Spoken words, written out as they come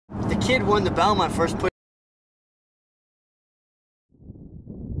kid won the Belmont first put.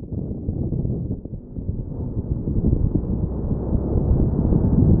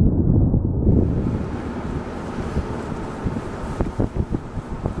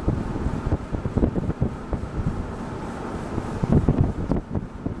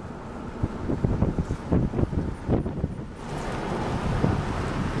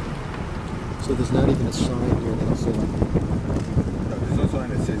 So there's not even a sign here that'll say like There's no sign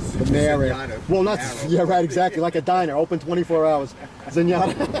that says the mayor. Zenyatta. Well, not yeah, right, exactly, like a diner, open 24 hours.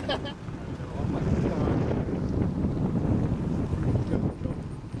 Zenyatta.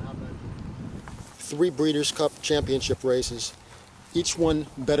 Three Breeders' Cup Championship races, each one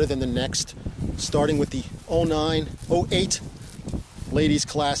better than the next, starting with the 08 Ladies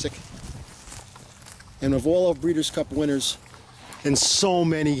Classic. And of all of Breeders' Cup winners, and so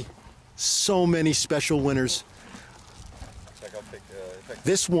many special winners,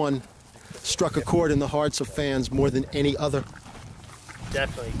 this one struck a chord in the hearts of fans more than any other.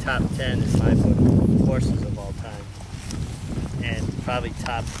 Definitely top 10 in my book, horses of all time. And probably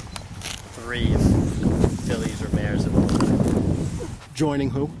top 3 of fillies or mares of all time.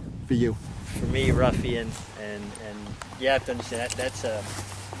 Joining who for you? For me, Ruffian, and you have to understand that's a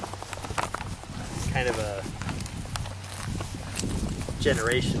kind of a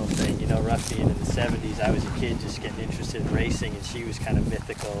generational thing. You know, Ruffian in the 70s, I was a kid just getting interested in racing, and she was kind of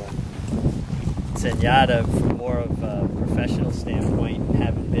mythical. And Zenyatta, from more of a professional standpoint,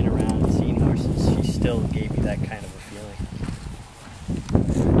 having been around and seen horses, she still gave me that kind of a feeling.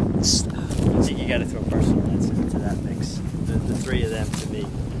 I think you got to throw personal into that mix. The 3 of them, to me.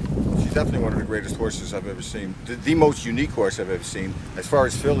 She's definitely one of the greatest horses I've ever seen. The most unique horse I've ever seen. As far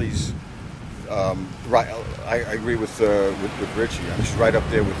as fillies, right, I agree with Richie. She's right up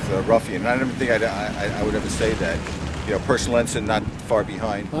there with Ruffian. And I don't think I would ever say that. You know, Personal Ensign not far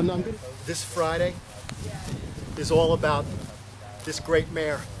behind. I'm good. This Friday is all about this great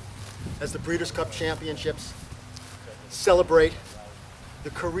mare as the Breeders' Cup Championships celebrate the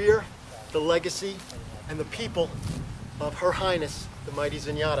career, the legacy, and the people of Her Highness, the mighty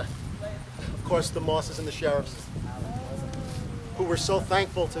Zenyatta. Of course, the Mosses and the Sheriffs, who we're so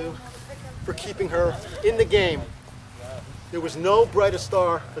thankful to for keeping her in the game. There was no brighter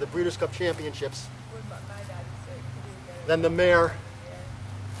star for the Breeders' Cup Championships than the mare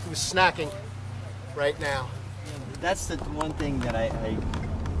who's snacking right now. That's the one thing that I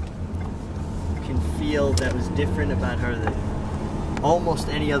can feel that was different about her than almost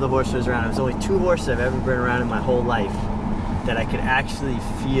any other horse that was around. It was only 2 horses I've ever been around in my whole life that I could actually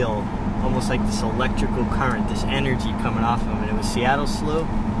feel almost like this electrical current, this energy coming off of them. And it was Seattle Slew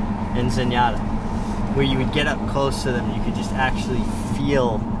and Zenyatta, where you would get up close to them and you could just actually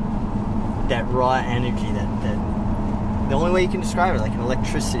feel that raw energy, that the only way you can describe it, like an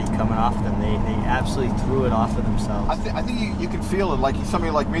electricity coming off them. They absolutely threw it off of themselves. I think you can feel it, like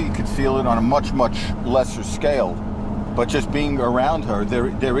somebody like me could feel it on a much lesser scale. But just being around her,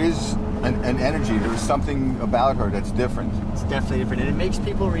 there is an energy, there is something about her that's different. It's definitely different, and it makes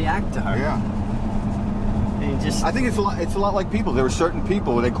people react to her. Yeah. And just, I think it's a lot like people. There are certain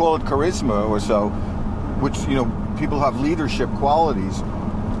people, they call it charisma or so, which, you know, people have leadership qualities.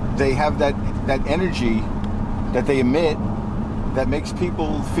 They have that energy that they emit that makes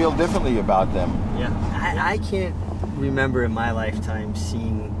people feel differently about them. Yeah, I can't remember in my lifetime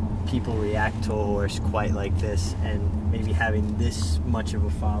seeing people react to a horse quite like this, and maybe having this much of a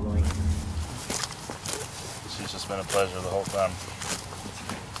following. It's just been a pleasure the whole time.